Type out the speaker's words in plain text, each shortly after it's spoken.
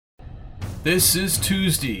This is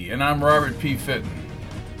Tuesday, and I'm Robert P. Fitton.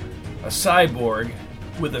 A cyborg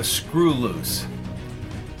with a screw loose.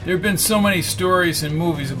 There have been so many stories and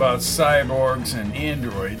movies about cyborgs and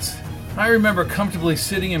androids. I remember comfortably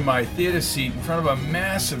sitting in my theater seat in front of a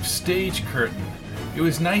massive stage curtain. It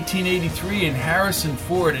was 1983 and Harrison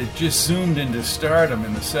Ford had just zoomed into stardom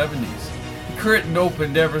in the 70s. The curtain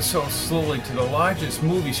opened ever so slowly to the largest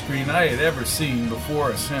movie screen I had ever seen before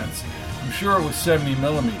or since. I'm sure it was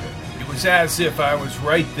 70mm. It was as if I was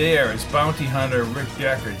right there as bounty hunter Rick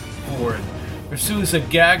Deckard Ford pursues a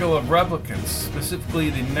gaggle of replicants, specifically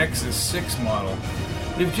the Nexus 6 model.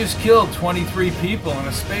 They've just killed 23 people in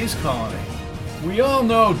a space colony. We all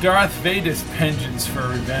know Darth Vader's penchants for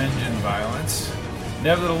revenge and violence.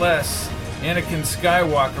 Nevertheless, Anakin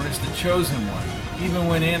Skywalker is the chosen one. Even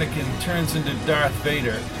when Anakin turns into Darth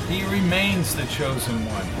Vader, he remains the chosen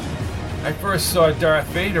one. I first saw Darth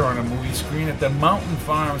Vader on a movie screen at the Mountain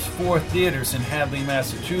Farms 4 theaters in Hadley,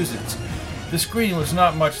 Massachusetts. The screen was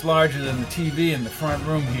not much larger than the TV in the front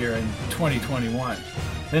room here in 2021.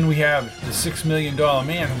 Then we have The $6 Million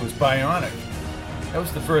Man Who Was Bionic. That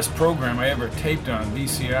was the first program I ever taped on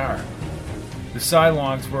VCR. The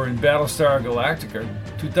Cylons were in Battlestar Galactica,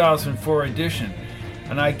 2004 edition,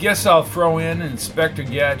 and I guess I'll throw in Inspector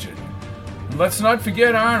Gadget. And let's not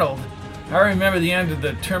forget Arnold. I remember the end of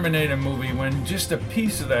the Terminator movie when just a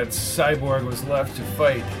piece of that cyborg was left to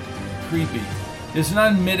fight. Creepy. There's an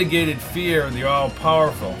unmitigated fear of the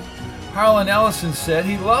all-powerful. Harlan Ellison said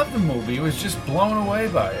he loved the movie, he was just blown away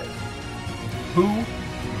by it. Who?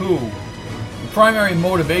 The primary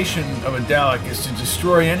motivation of a Dalek is to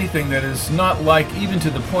destroy anything that is not like, even to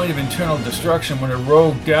the point of internal destruction when a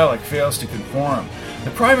rogue Dalek fails to conform.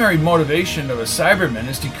 The primary motivation of a Cyberman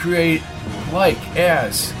is to create like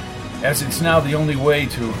as it's now the only way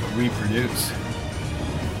to reproduce.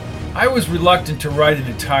 I was reluctant to write an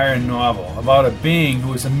entire novel about a being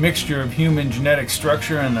who is a mixture of human genetic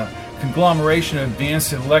structure and a conglomeration of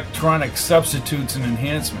advanced electronic substitutes and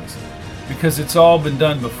enhancements, because it's all been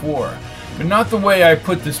done before, but not the way I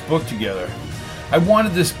put this book together. I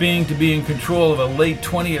wanted this being to be in control of a late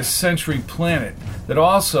 20th century planet that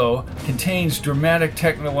also contains dramatic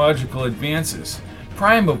technological advances,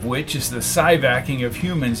 prime of which is the cyvacking of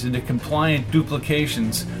humans into compliant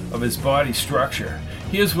duplications of his body structure.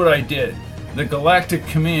 Here's what I did. The Galactic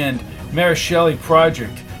Command Marichelli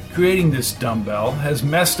project creating this dumbbell has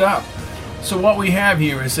messed up. So what we have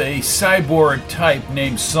here is a cyborg type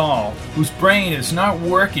named Saul, whose brain is not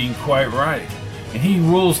working quite right, and he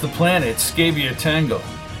rules the planet Scavia Tango.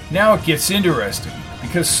 Now it gets interesting,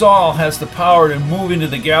 because Saul has the power to move into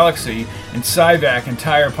the galaxy and cyvac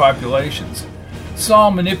entire populations.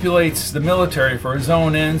 Saul manipulates the military for his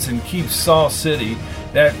own ends and keeps Saul City,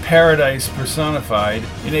 that paradise personified,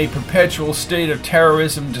 in a perpetual state of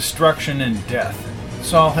terrorism, destruction, and death.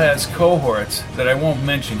 Saul has cohorts that I won't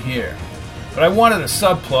mention here. But I wanted a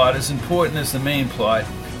subplot as important as the main plot,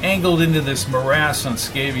 angled into this morass on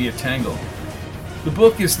Scavia Tangle. The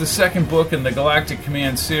book is the second book in the Galactic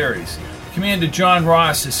Command series. Commander John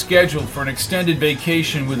Ross is scheduled for an extended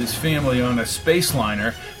vacation with his family on a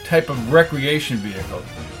spaceliner type of recreation vehicle.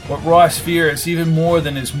 What Ross fears, even more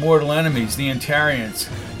than his mortal enemies, the Antarians,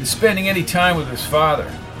 is spending any time with his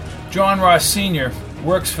father. John Ross Sr.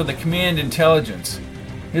 works for the Command Intelligence.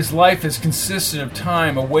 His life has consisted of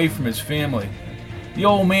time away from his family. The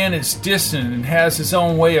old man is distant and has his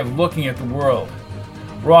own way of looking at the world.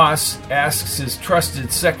 Ross asks his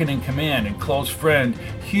trusted second-in-command and close friend,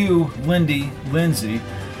 Hugh Lindsay,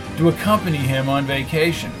 to accompany him on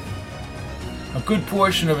vacation. A good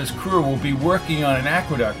portion of his crew will be working on an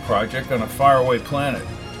aqueduct project on a faraway planet.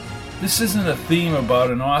 This isn't a theme about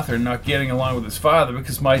an author not getting along with his father,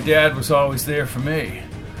 because my dad was always there for me.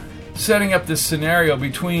 Setting up this scenario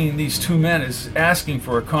between these two men is asking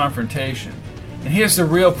for a confrontation. And here's the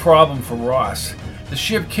real problem for Ross. The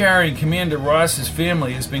ship carrying Commander Ross's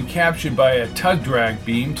family has been captured by a tug-drag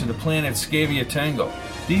beam to the planet Scavia Tango.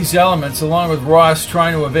 These elements, along with Ross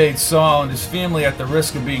trying to evade Saul and his family at the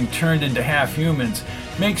risk of being turned into half-humans,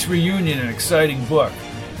 makes Reunion an exciting book.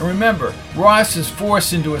 And remember, Ross is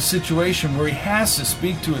forced into a situation where he has to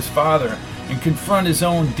speak to his father and confront his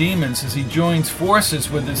own demons as he joins forces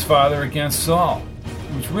with his father against Saul.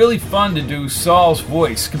 It was really fun to do Saul's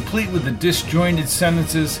voice, complete with the disjointed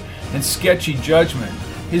sentences and sketchy judgment.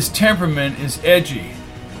 His temperament is edgy.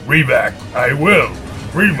 Revac, I will.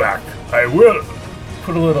 Revac, I will.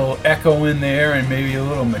 Put a little echo in there and maybe a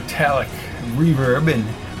little metallic reverb, and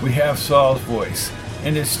we have Saul's voice.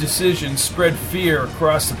 And his decisions spread fear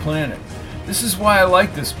across the planet. This is why I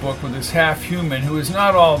like this book with this half-human who is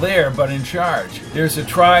not all there but in charge. There's a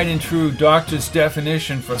tried and true doctor's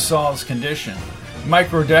definition for Saul's condition.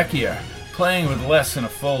 Microdechia, playing with less than a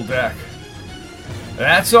full deck.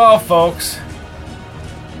 That's all, folks.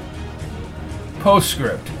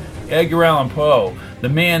 Postscript. Edgar Allan Poe, the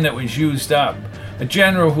man that was used up. A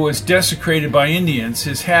general who was desecrated by Indians,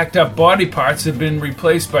 his hacked-up body parts have been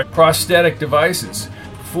replaced by prosthetic devices.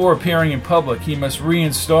 Before appearing in public, he must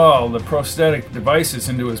reinstall the prosthetic devices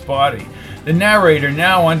into his body. The narrator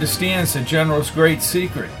now understands the general's great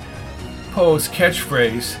secret. Poe's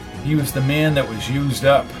catchphrase, he was the man that was used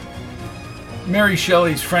up. Mary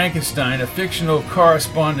Shelley's Frankenstein, a fictional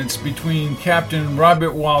correspondence between Captain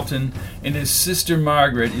Robert Walton and his sister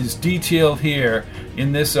Margaret, is detailed here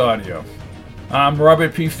in this audio. I'm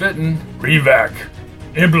Robert P. Fitton. Revac.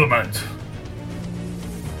 Implement.